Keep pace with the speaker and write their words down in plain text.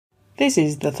This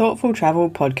is the Thoughtful Travel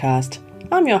Podcast.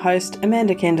 I'm your host,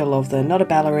 Amanda Kendall of the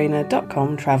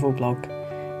notaballerina.com travel blog.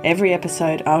 Every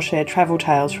episode I'll share travel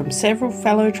tales from several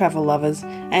fellow travel lovers,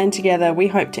 and together we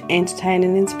hope to entertain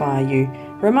and inspire you,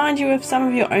 remind you of some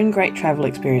of your own great travel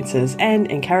experiences,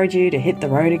 and encourage you to hit the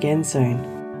road again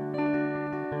soon.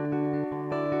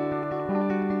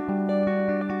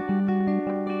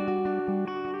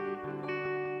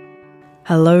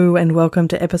 Hello and welcome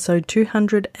to episode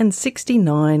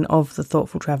 269 of the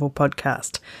Thoughtful Travel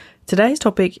Podcast. Today's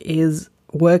topic is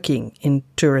working in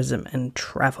tourism and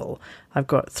travel. I've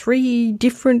got three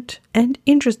different and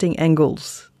interesting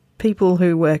angles, people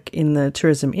who work in the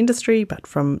tourism industry but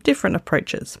from different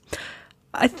approaches.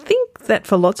 I think that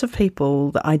for lots of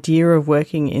people, the idea of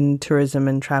working in tourism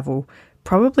and travel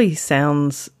probably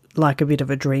sounds like a bit of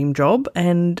a dream job,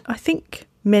 and I think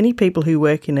many people who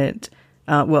work in it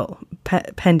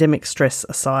pandemic stress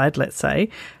aside, let's say,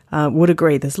 would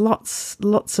agree. There's lots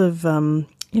of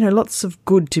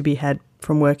good to be had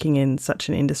from working in such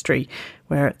an industry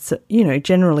where it's,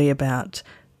 generally about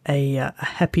a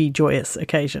happy, joyous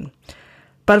occasion.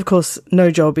 But of course,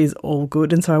 no job is all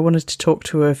good. And so I wanted to talk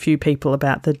to a few people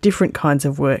about the different kinds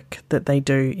of work that they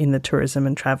do in the tourism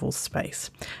and travel space.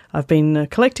 I've been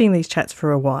collecting these chats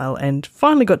for a while and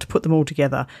finally got to put them all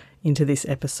together into this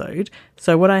episode.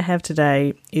 So what I have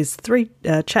today is three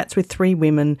chats with three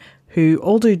women who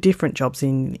all do different jobs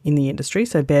in the industry.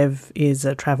 So Bev is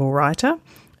a travel writer,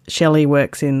 Shelley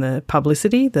works in the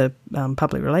publicity, the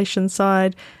public relations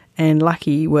side, and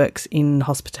Lucky works in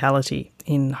hospitality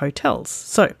in hotels.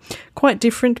 So quite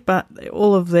different, but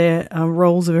all of their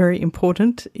roles are very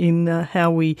important in how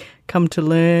we come to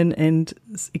learn and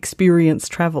experience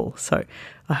travel. So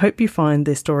I hope you find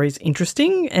their stories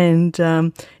interesting and,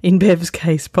 in Bev's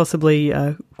case, possibly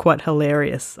quite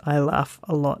hilarious. I laugh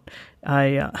a lot.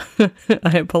 I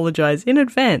apologise in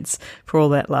advance for all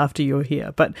that laughter you'll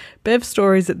hear. But Bev's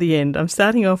stories at the end. I'm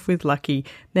starting off with Lucky.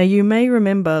 Now, you may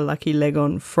remember Lucky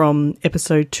Legon from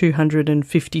episode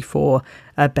 254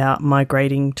 about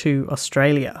migrating to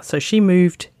Australia. So she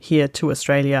moved here to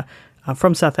Australia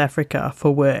from South Africa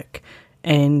for work.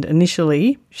 And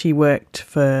initially, she worked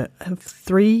for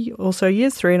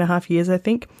 3.5 years, I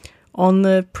think, on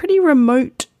the pretty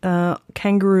remote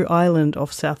Kangaroo Island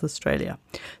off South Australia.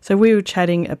 So we were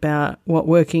chatting about what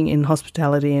working in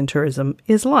hospitality and tourism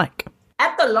is like.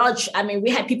 At the lodge,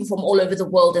 we had people from all over the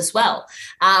world as well,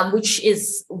 which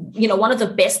is, one of the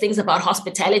best things about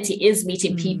hospitality is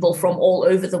meeting people from all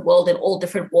over the world and all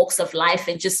different walks of life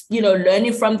and just,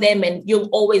 learning from them. And you'll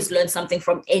always learn something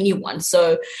from anyone.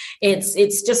 So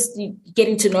it's just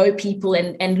getting to know people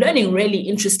and learning really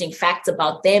interesting facts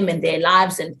about them and their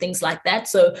lives and things like that.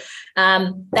 So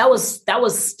that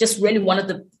was just really one of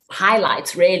the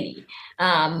highlights, really.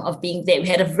 Of being there. We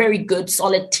had a very good,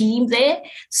 solid team there.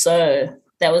 So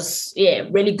that was,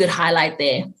 really good highlight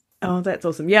there. Oh, that's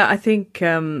awesome. Yeah, I think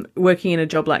working in a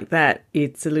job like that,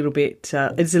 it's a little bit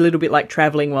like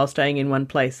traveling while staying in one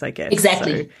place, I guess.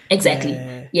 Exactly.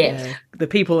 Yeah. The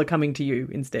people are coming to you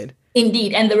instead.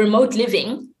 Indeed. And the remote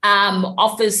living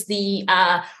offers the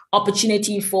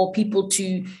opportunity for people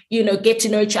to, get to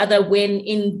know each other when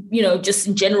in, just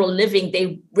in general living,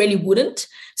 they really wouldn't.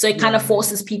 So it kind of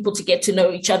forces people to get to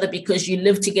know each other because you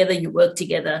live together, you work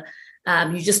together.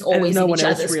 You just always in each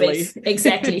other's space.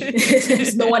 Exactly.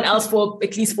 There's no one else for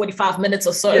at least 45 minutes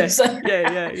or so.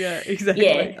 Yeah, exactly.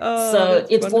 Yeah. Oh, so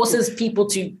it wonderful. Forces people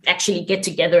to actually get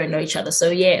together and know each other. So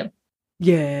yeah.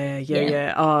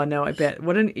 Yeah. Oh no, I bet.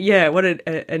 What an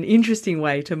interesting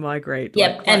way to migrate.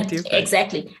 Yep, and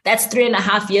exactly. That's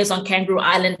 3.5 years on Kangaroo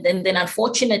Island, and then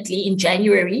unfortunately in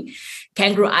January,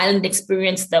 Kangaroo Island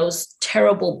experienced those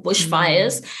terrible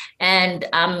bushfires, and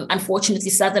unfortunately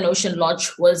Southern Ocean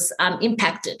Lodge was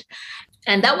impacted,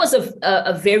 and that was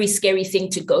a very scary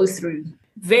thing to go through.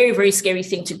 Very, very scary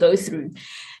thing to go through,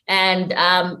 and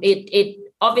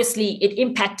Obviously, it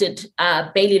impacted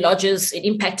Bailey Lodges. It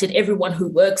impacted everyone who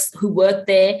worked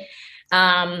there,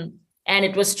 and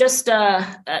it was just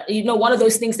one of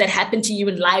those things that happen to you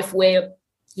in life where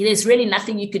there's really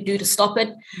nothing you could do to stop it.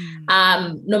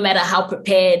 No matter how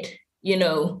prepared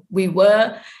we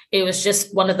were, it was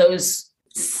just one of those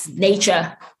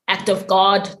nature act of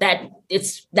God that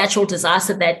it's natural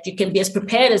disaster that you can be as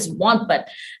prepared as you want, but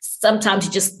sometimes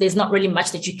there's not really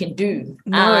much that you can do.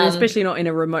 No, and especially not in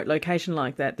a remote location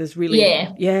like that. There's really,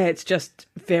 it's just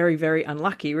very, very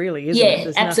unlucky, really, isn't it?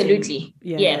 There's absolutely.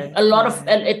 A lot of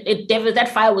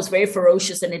that fire was very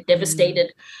ferocious and it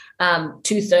devastated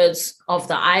 2/3 of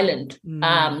the island.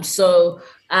 So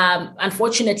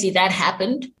unfortunately that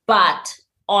happened, but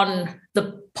on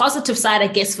the positive side, I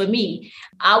guess, for me,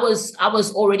 I was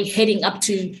already heading up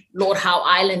to Lord Howe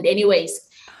Island anyways.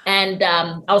 And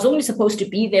I was only supposed to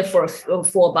be there for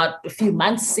about a few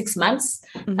months, 6 months.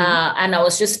 And I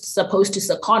was just supposed to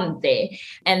second there.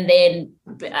 And then,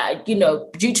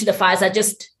 due to the fires, I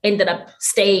just ended up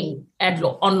staying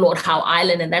on Lord Howe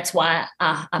Island. And that's why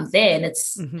I'm there. And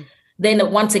it's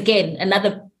then once again,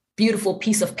 another beautiful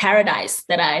piece of paradise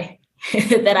that I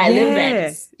live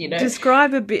at.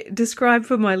 Describe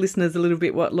for my listeners a little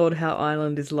bit what Lord Howe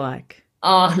Island is like.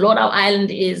 Lord Howe Island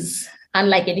is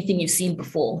unlike anything you've seen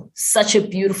before. Such a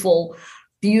beautiful,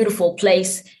 beautiful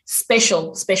place,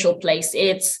 special place.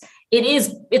 It's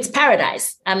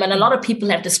paradise. And a lot of people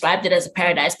have described it as a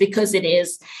paradise because it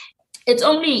is. It's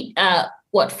only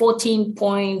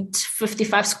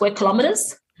 14.55 square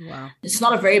kilometers. Wow. It's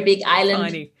not a very big island.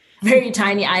 Tiny. Very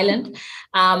tiny island.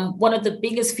 One of the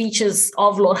biggest features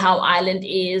of Lord Howe Island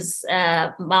is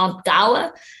Mount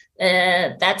Gower.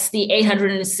 That's the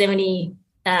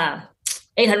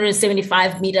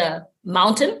 875 meter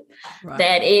mountain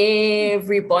that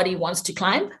everybody wants to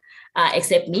climb,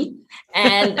 except me.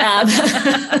 And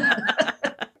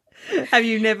have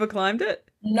you never climbed it?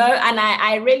 No, and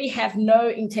I really have no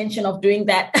intention of doing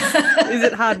that. Is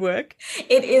it hard work?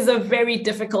 It is a very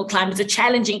difficult climb. It's a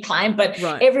challenging climb, but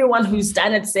everyone who's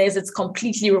done it says it's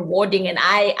completely rewarding. And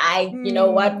you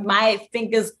know what, my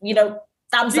fingers, thumbs up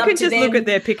to them. You can just look at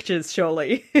their pictures,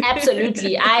 surely.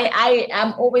 Absolutely. I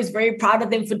am always very proud of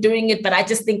them for doing it, but I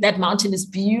just think that mountain is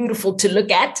beautiful to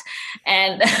look at.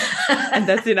 And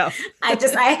that's enough. I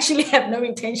actually have no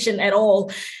intention at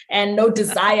all and no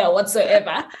desire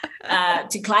whatsoever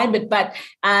to climb it. But,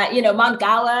 Mount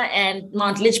Gower and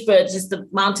Mount Lichbird, just the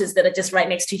mountains that are just right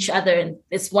next to each other. And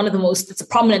it's it's a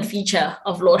prominent feature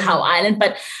of Lord Howe Island.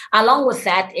 But along with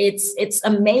that, it's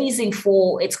amazing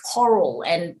for its coral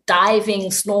and diving,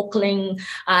 snorkeling,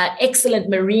 excellent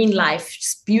marine life,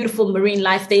 just beautiful marine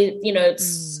life.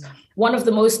 It's one of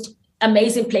the most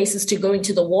amazing places to go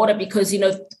into the water because,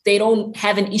 they don't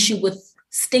have an issue with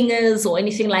stingers or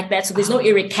anything like that. So there's no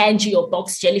irukandji or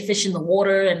box jellyfish in the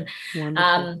water. And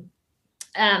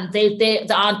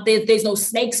there's no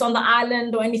snakes on the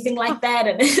island or anything like that.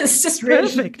 And it's just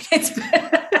really perfect.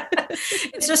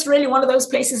 It's just really one of those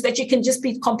places that you can just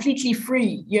be completely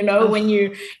free, when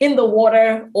you're in the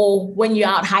water or when you're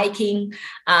out hiking.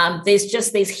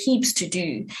 There's heaps to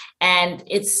do. And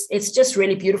it's just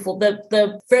really beautiful.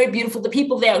 The very beautiful. The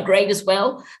people there are great as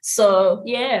well. So,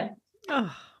 yeah.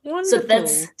 Oh, wonderful.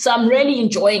 So I'm really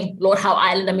enjoying Lord Howe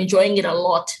Island. I'm enjoying it a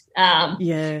lot.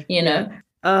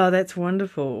 Oh, that's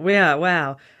wonderful. Yeah,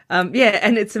 wow. And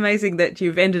it's amazing that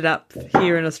you've ended up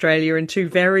here in Australia in two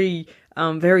very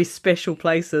special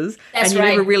places. That's and you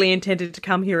never really intended to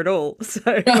come here at all. So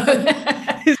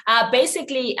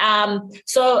basically, a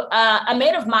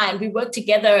mate of mine, we worked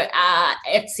together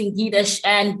at Singida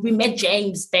and we met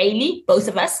James Bailey, both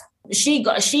of us. She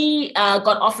got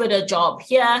offered a job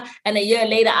here, and a year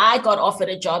later I got offered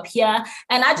a job here.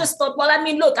 And I just thought, why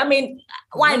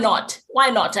not? Why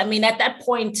not? I mean, at that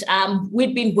point,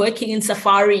 we'd been working in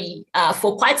safari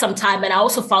for quite some time, and I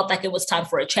also felt like it was time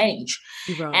for a change.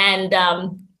 Right. And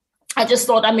I just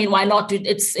thought, why not?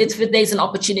 There's an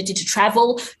opportunity to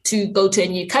travel, to go to a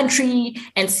new country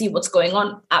and see what's going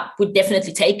on. I would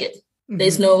definitely take it.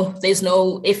 There's no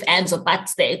ifs, ands, or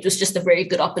buts there. It was just a very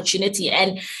good opportunity.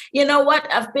 And you know what?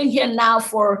 I've been here now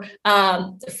for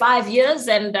 5 years,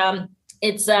 and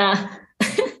it's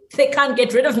they can't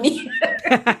get rid of me.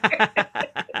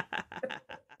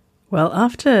 Well,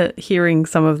 after hearing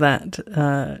some of that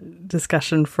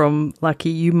discussion from Lucky,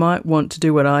 you might want to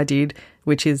do what I did,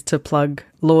 which is to plug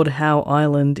Lord Howe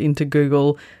Island into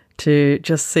Google to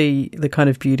just see the kind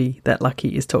of beauty that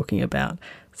Lucky is talking about.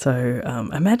 So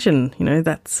imagine,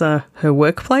 that's her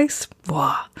workplace.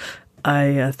 Wow.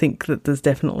 I think that there's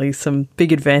definitely some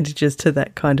big advantages to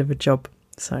that kind of a job.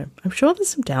 So I'm sure there's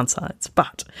some downsides,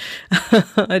 but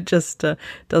it just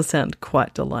does sound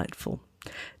quite delightful.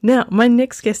 Now, my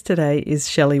next guest today is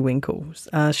Shelley Winkle.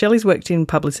 Shelley's worked in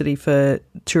publicity for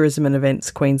Tourism and Events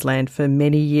Queensland for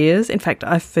many years. In fact,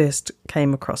 I first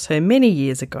came across her many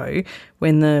years ago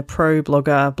when the pro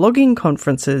blogger blogging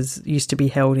conferences used to be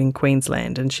held in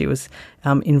Queensland, and she was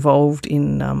involved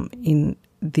in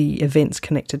the events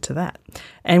connected to that.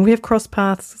 And we have crossed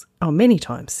paths many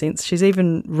times since. She's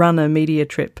even run a media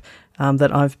trip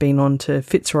that I've been on to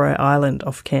Fitzroy Island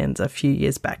off Cairns a few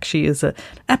years back. She is an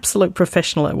absolute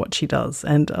professional at what she does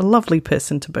and a lovely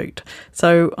person to boot.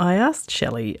 So I asked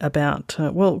Shelley about,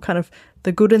 kind of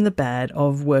the good and the bad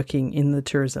of working in the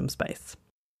tourism space.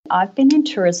 I've been in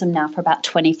tourism now for about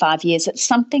 25 years. It's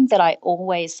something that I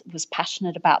always was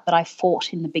passionate about, but I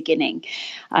fought in the beginning.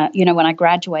 When I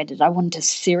graduated, I wanted a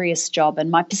serious job,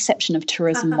 and my perception of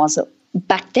tourism was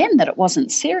back then that it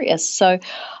wasn't serious. So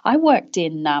I worked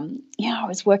I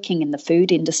was working in the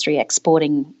food industry,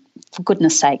 exporting, for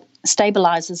goodness sake,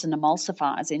 stabilizers and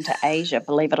emulsifiers into Asia,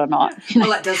 believe it or not. Well,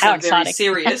 that does sound very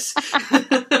serious.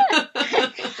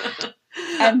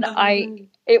 And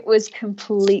it was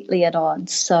completely at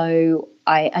odds. So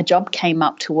a job came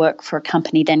up to work for a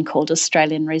company then called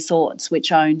Australian Resorts,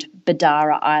 which owned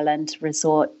Badara Island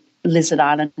Resort, Lizard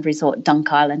Island Resort,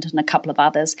 Dunk Island, and a couple of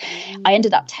others. I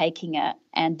ended up taking it,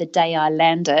 and the day I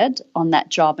landed on that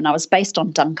job, and I was based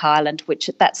on Dunk Island, which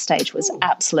at that stage was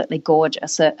absolutely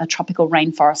gorgeous, a tropical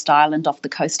rainforest island off the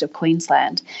coast of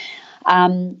Queensland.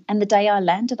 And the day I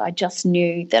landed, I just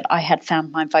knew that I had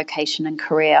found my vocation and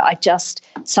career.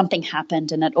 Something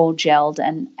happened and it all gelled,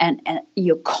 and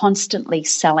you're constantly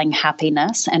selling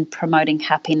happiness and promoting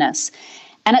happiness.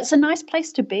 And it's a nice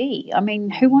place to be. I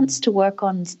mean, who wants to work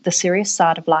on the serious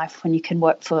side of life when you can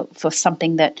work for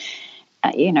something that,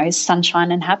 is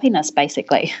sunshine and happiness,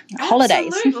 basically.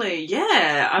 Holidays. Absolutely,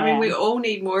 yeah. I mean, we all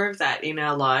need more of that in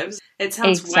our lives. It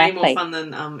sounds way more fun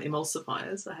than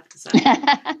emulsifiers, I have to say.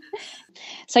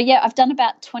 So, I've done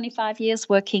about 25 years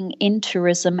working in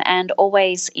tourism and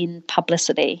always in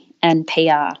publicity and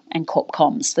PR and corp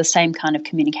comms, the same kind of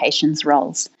communications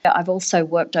roles. I've also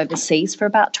worked overseas for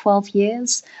about 12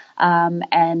 years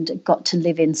and got to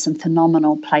live in some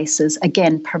phenomenal places,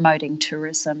 again, promoting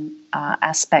tourism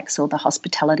aspects or the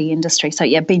hospitality industry. So,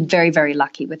 been very, very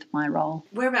lucky with my role.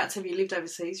 Whereabouts have you lived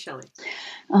overseas, Shelley?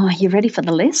 Oh, you ready for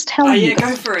the list?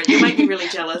 Go for it. You make me really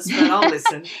jealous, but I'll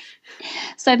listen.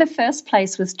 So the first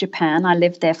place was Japan. I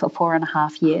lived there for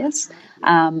 4.5 years.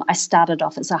 I started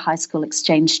off as a high school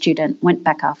exchange student, went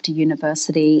back after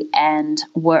university and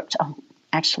worked.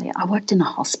 I worked in a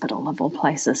hospital of all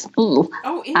places. Ooh.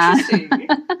 Oh, interesting.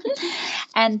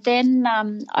 And then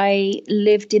I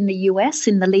lived in the US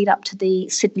in the lead up to the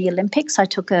Sydney Olympics. I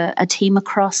took a team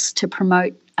across to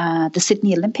promote the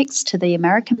Sydney Olympics to the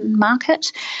American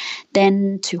market,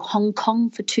 then to Hong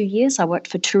Kong for 2 years. I worked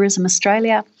for Tourism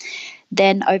Australia,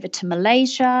 then over to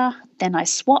Malaysia. Then I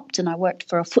swapped and I worked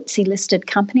for a FTSE listed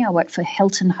company. I worked for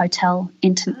Hilton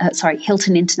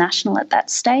International at that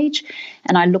stage,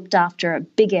 and I looked after a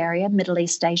big area, Middle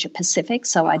East, Asia Pacific.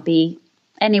 So I'd be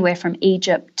anywhere from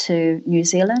Egypt to New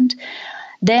Zealand.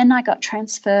 Then I got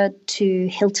transferred to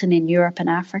Hilton in Europe and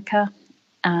Africa,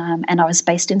 and I was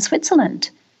based in Switzerland.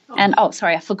 And,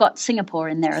 I forgot Singapore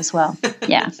in there as well.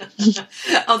 Yeah.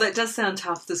 Oh, that does sound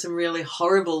tough. There's some really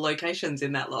horrible locations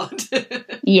in that lot.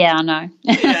 Yeah, I know.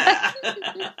 Yeah.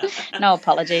 No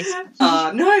apologies.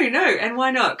 No. And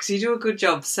why not? Because you do a good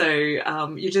job, so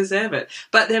you deserve it.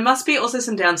 But there must be also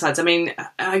some downsides. I mean,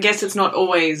 I guess it's not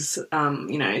always,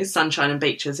 sunshine and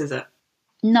beaches, is it?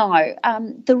 No.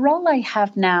 The role I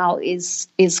have now is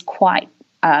quite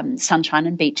sunshine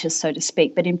and beaches, so to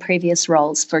speak. But in previous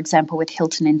roles, for example, with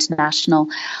Hilton International,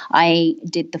 I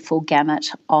did the full gamut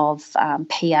of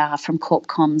PR from corp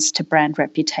comms to brand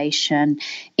reputation,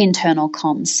 internal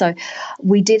comms. So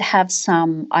we did have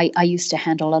some, I used to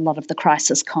handle a lot of the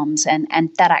crisis comms, and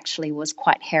that actually was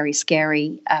quite hairy,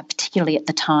 scary, particularly at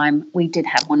the time. We did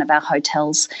have one of our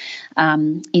hotels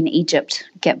in Egypt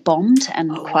get bombed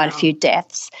and quite a few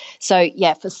deaths. So,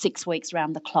 for 6 weeks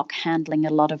round the clock, handling a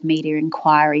lot of media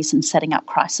inquiries and setting up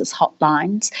crisis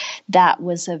hotlines. That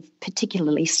was a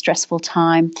particularly stressful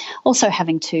time. Also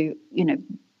having to,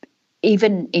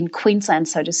 even in Queensland,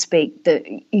 so to speak,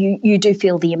 you do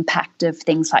feel the impact of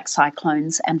things like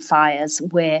cyclones and fires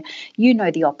where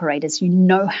the operators,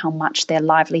 how much their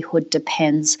livelihood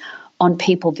depends on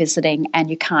people visiting, and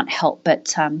you can't help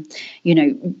but,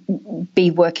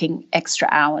 be working extra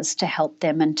hours to help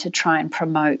them and to try and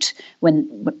promote when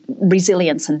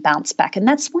resilience and bounce back. And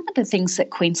that's one of the things that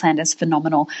Queensland is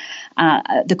phenomenal.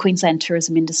 The Queensland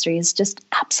tourism industry is just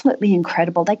absolutely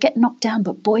incredible. They get knocked down,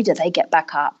 but boy, do they get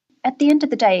back up. At the end of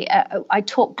the day, I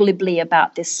talk glibly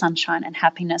about this sunshine and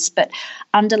happiness, but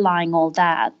underlying all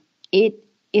that, it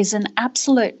is an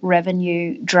absolute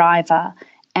revenue driver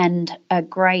and a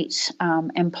great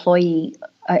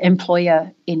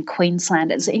employer in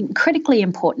Queensland. It's critically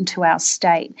important to our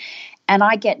state. And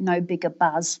I get no bigger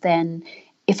buzz than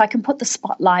if I can put the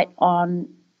spotlight on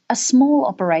a small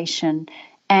operation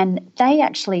and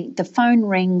the phone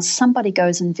rings, somebody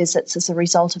goes and visits as a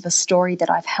result of a story that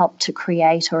I've helped to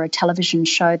create or a television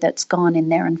show that's gone in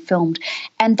there and filmed,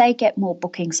 and they get more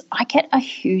bookings. I get a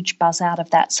huge buzz out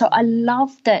of that. So I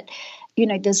love that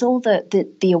there's all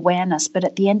the awareness, but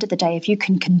at the end of the day, if you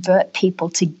can convert people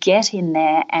to get in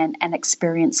there and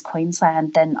experience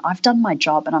Queensland, then I've done my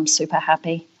job and I'm super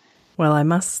happy. Well, I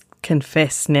must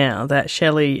confess now that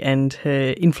Shelley and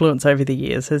her influence over the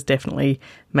years has definitely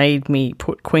made me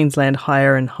put Queensland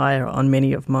higher and higher on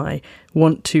many of my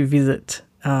want to visit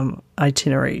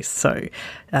itineraries. So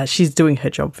she's doing her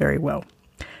job very well.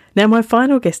 Now, my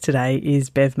final guest today is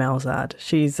Bev Malzard.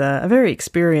 She's a very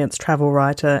experienced travel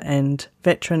writer and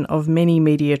veteran of many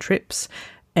media trips,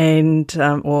 and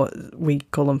or we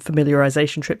call them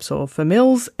familiarisation trips or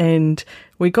famils, and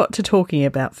we got to talking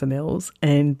about famils,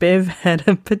 and Bev had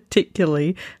a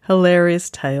particularly hilarious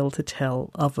tale to tell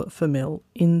of a famil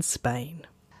in Spain.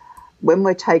 When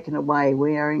we're taken away,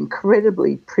 we are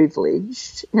incredibly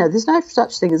privileged. There's no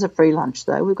such thing as a free lunch,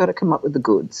 though. We've got to come up with the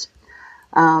goods.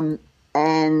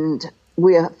 And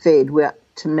we are fed. We're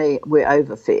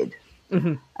overfed.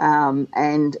 Mm-hmm.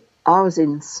 And I was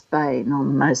in Spain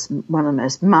on one of the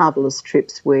most marvellous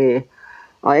trips where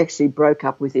I actually broke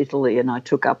up with Italy and I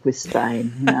took up with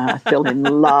Spain. I fell in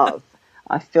love.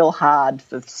 I fell hard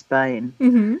for Spain.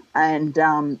 Mm-hmm.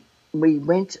 And we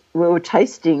were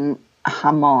tasting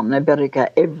jamón,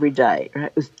 ibérica, every day.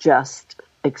 It was just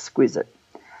exquisite.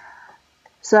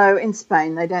 So in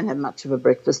Spain, they don't have much of a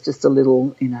breakfast, just a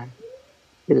little,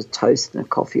 bit of toast and a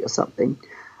coffee or something,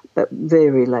 but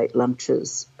very late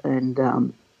lunches.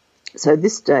 And so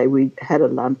this day we had a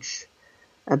lunch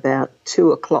about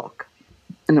 2:00,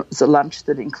 and it was a lunch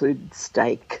that included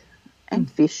steak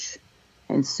and fish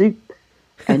and soup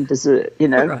and dessert,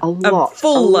 right. a lot. A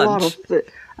full lunch. Lot of food,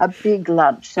 a big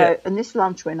lunch. So, And this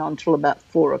lunch went on till about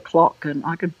 4:00, and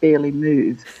I could barely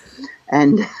move.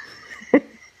 And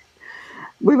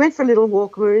we went for a little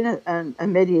walk. We were in a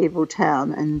medieval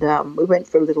town, and we went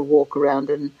for a little walk around,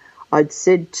 and I'd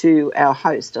said to our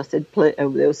host, I said,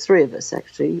 there was three of us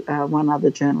actually, one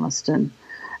other journalist and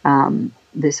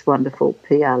this wonderful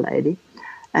PR lady,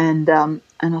 and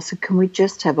I said, can we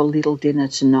just have a little dinner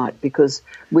tonight, because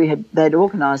they'd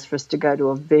organised for us to go to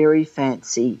a very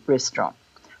fancy restaurant.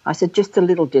 I said, just a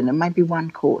little dinner, maybe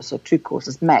one course or two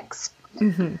courses max.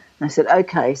 Mm-hmm. And I said,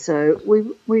 okay, so we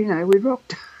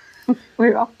rocked. We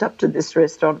rocked up to this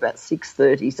restaurant about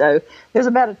 6:30, so there's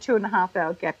about a 2.5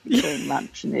 hour gap between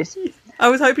lunch and this. I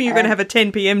was hoping you were going to have a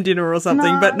 10 p.m. dinner or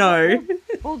something, but no.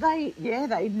 Well, they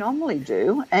normally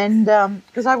do, and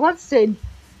because I once said,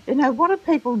 what do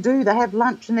people do? They have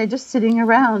lunch and they're just sitting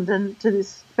around, and to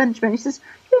this Frenchman, he says,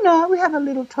 we have a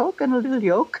little talk and a little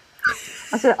yoke.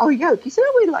 I said, oh, yoke. He said,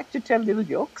 oh, we like to tell little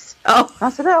yokes. Oh. I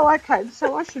said, oh, okay,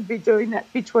 so I should be doing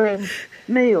that between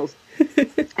meals.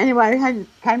 Anyway, I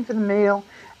came for the meal,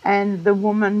 and the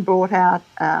woman brought out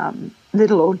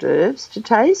little hors d'oeuvres to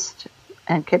taste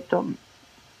and kept on,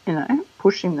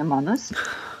 pushing them on us.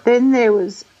 Then there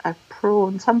was a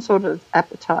prawn, some sort of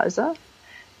appetizer.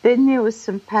 Then there was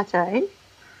some pate.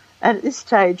 And at this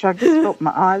stage, I just felt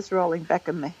my eyes rolling back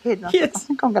in my head, and I thought, I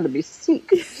think I'm going to be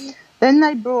sick. Then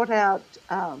they brought out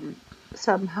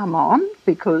some jamón,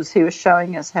 because he was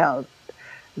showing us how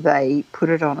they put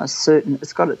it on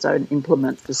it's got its own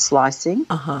implement for slicing.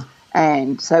 Uh-huh.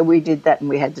 And so we did that, and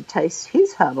we had to taste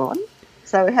his jamón.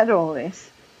 So we had all this.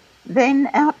 Then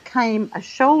out came a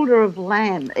shoulder of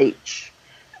lamb each.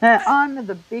 Now, I'm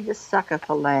the biggest sucker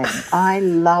for lamb. I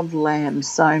love lamb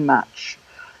so much.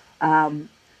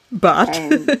 But?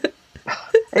 And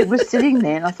it was sitting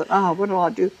there, and I thought, oh, what do I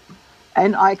do?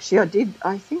 And I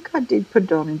think I did put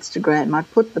it on Instagram. I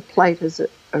put the plate as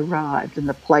it arrived and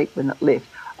the plate when it left.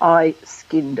 I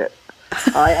skinned it.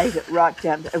 I ate it right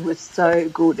down. It was so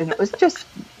good, and it was just,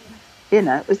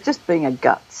 it was just being a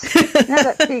guts.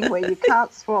 That thing where you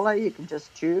can't swallow, you can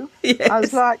just chew. Yes. I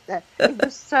was like that. It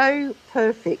was so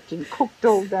perfect and cooked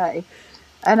all day.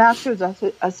 And afterwards,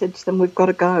 I said to them, "We've got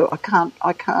to go. I can't.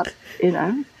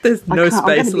 There's no space I'm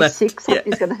going to be left. sick.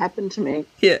 Something's going to happen to me."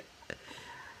 Yeah.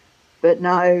 But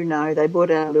no, they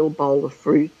brought out a little bowl of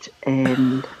fruit,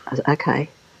 and I said, okay,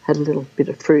 had a little bit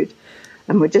of fruit.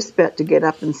 And we're just about to get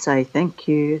up and say, thank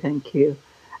you.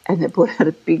 And they brought out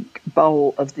a big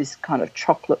bowl of this kind of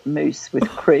chocolate mousse with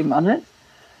cream on it.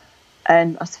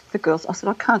 And I said to the girls,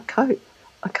 I can't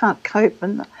cope.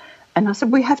 And I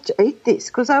said, we have to eat this,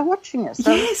 because they're watching us.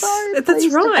 Yes, so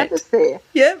that's right. to have us there.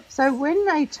 Yep. So when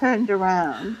they turned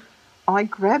around, I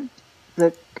grabbed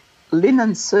the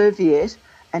linen serviette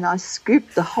and I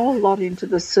scooped the whole lot into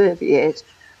the serviette,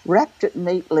 wrapped it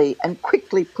neatly, and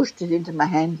quickly pushed it into my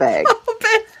handbag. Oh,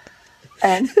 Beth.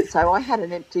 And so I had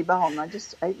an empty bowl, and I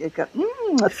just ate it.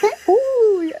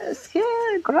 Oh, yes,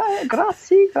 yeah,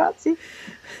 grazie.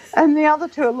 And the other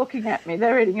two are looking at me.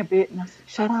 They're eating a bit, and I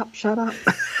said, shut up.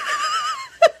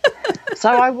 So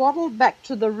I waddled back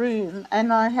to the room,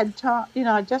 and I had time,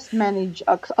 I just managed.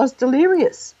 I was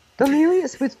delirious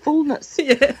with fullness.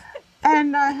 Yeah.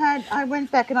 And I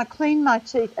went back and I cleaned my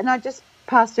teeth, and I just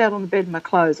passed out on the bed in my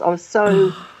clothes. I was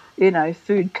so,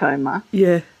 food coma.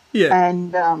 Yeah. Yeah.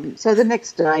 And so the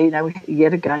next day, we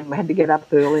had to get up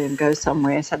early and go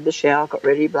somewhere, had the shower, got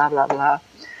ready, blah, blah, blah.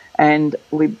 And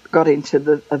we got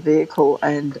into a vehicle,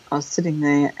 and I was sitting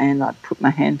there, and I put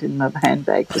my hand in my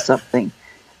handbag for something,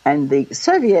 and the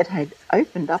serviette had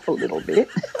opened up a little bit,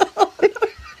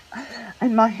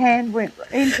 and my hand went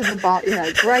into the bowl,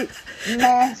 great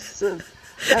mass of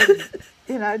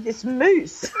this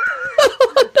mousse.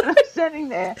 And I'm standing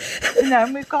there,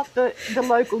 and we've got the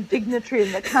local dignitary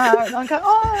in the car, and I go,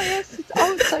 oh, yes,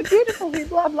 it's so beautiful here,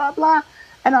 blah, blah, blah.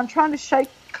 And I'm trying to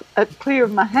shake it clear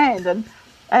of my hand, and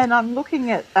I'm looking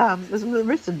at, it was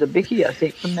Marissa Debicki, I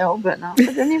think, from Melbourne. I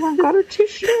said, anyone got a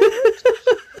tissue?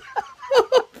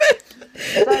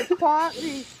 So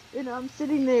quietly, I'm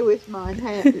sitting there with my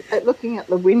hand, looking at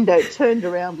the window, turned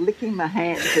around, licking my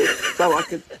hand so I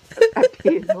could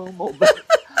appear normal. But,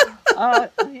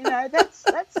 that's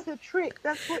the trick.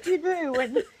 That's what you do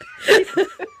when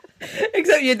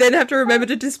Except you then have to remember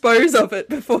to dispose of it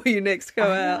before you next go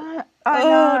out. I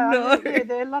know. No.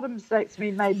 There are a lot of mistakes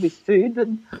being made with food,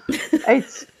 and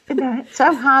it's it's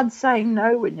so hard saying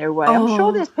no when you're away. I'm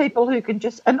sure there's people who can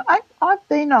just, and I've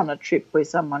been on a trip where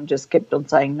someone just kept on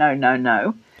saying no, no,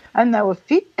 no, and they were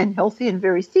fit and healthy and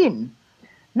very thin.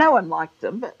 No one liked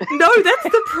them. But No, that's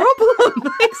the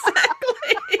problem.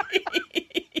 Exactly.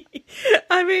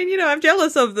 I mean, I'm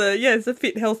jealous of the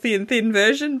fit, healthy and thin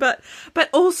version, but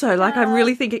also, I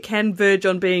really think it can verge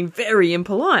on being very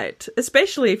impolite,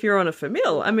 especially if you're on a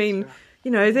famil. I mean,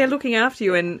 they're looking after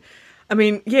you, and I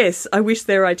mean, yes, I wish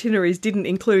their itineraries didn't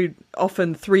include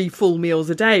often 3 full meals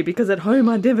a day, because at home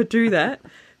I'd never do that.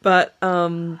 But,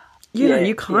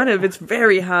 it's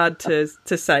very hard to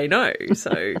say no.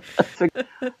 So,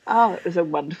 it was a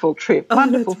wonderful trip,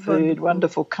 wonderful food,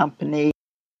 wonderful company.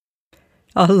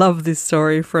 I love this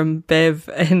story from Bev,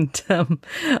 and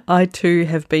I too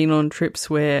have been on trips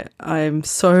where I'm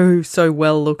so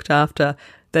well looked after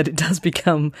that it does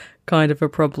become kind of a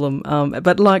problem.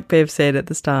 But like Bev said at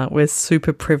the start, we're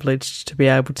super privileged to be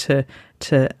able to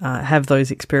have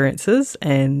those experiences,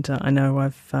 and I know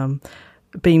I've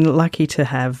been lucky to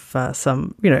have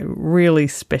some, really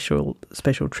special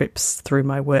trips through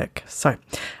my work. So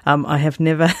I have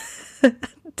never...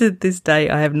 To this day,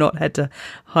 I have not had to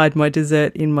hide my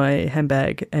dessert in my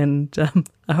handbag, and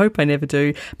I hope I never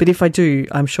do. But if I do,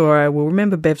 I'm sure I will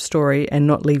remember Bev's story and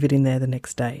not leave it in there the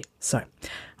next day. So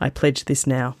I pledge this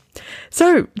now.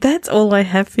 So that's all I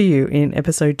have for you in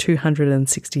episode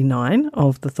 269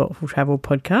 of the Thoughtful Travel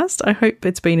podcast. I hope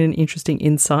it's been an interesting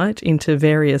insight into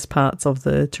various parts of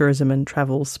the tourism and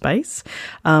travel space.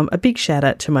 A big shout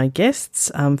out to my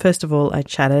guests. First of all, I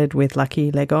chatted with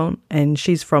Lucky Legon, and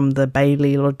she's from the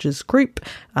Bailey Lodges group,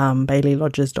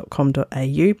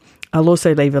 baileylodges.com.au. I'll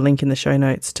also leave a link in the show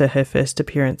notes to her first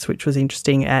appearance, which was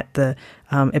interesting, at the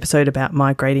episode about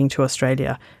migrating to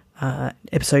Australia,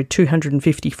 episode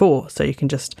 254. So you can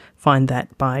just find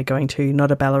that by going to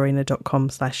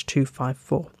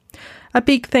notaballerina.com/254. A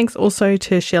big thanks also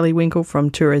to Shelley Winkle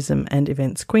from Tourism and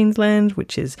Events Queensland,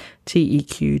 which is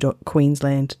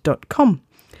teq.queensland.com.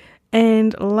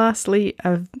 And lastly,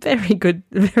 a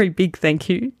very big thank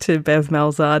you to Bev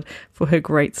Malzard for her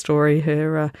great story,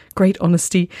 her great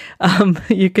honesty.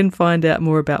 You can find out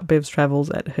more about Bev's travels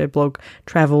at her blog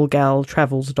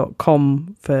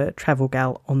travelgaltravels.com for Travel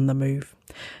Gal on the Move.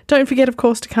 Don't forget, of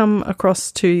course, to come across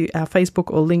to our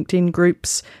Facebook or LinkedIn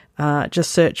groups.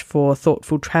 Just search for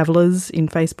Thoughtful Travellers in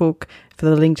Facebook. For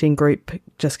the LinkedIn group,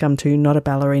 just come to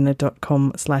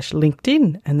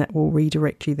notaballerina.com/LinkedIn, and that will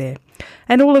redirect you there.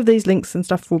 And all of these links and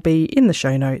stuff will be in the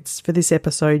show notes. For this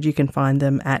episode, you can find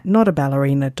them at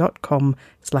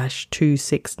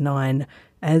notaballerina.com/269.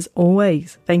 As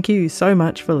always, thank you so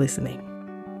much for listening.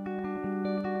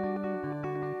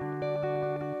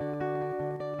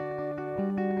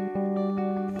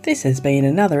 This has been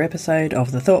another episode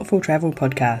of the Thoughtful Travel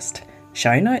podcast.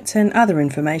 Show notes and other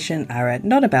information are at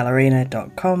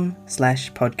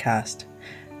notaballerina.com/podcast.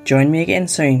 Join me again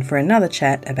soon for another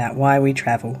chat about why we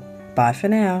travel. Bye for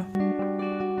now.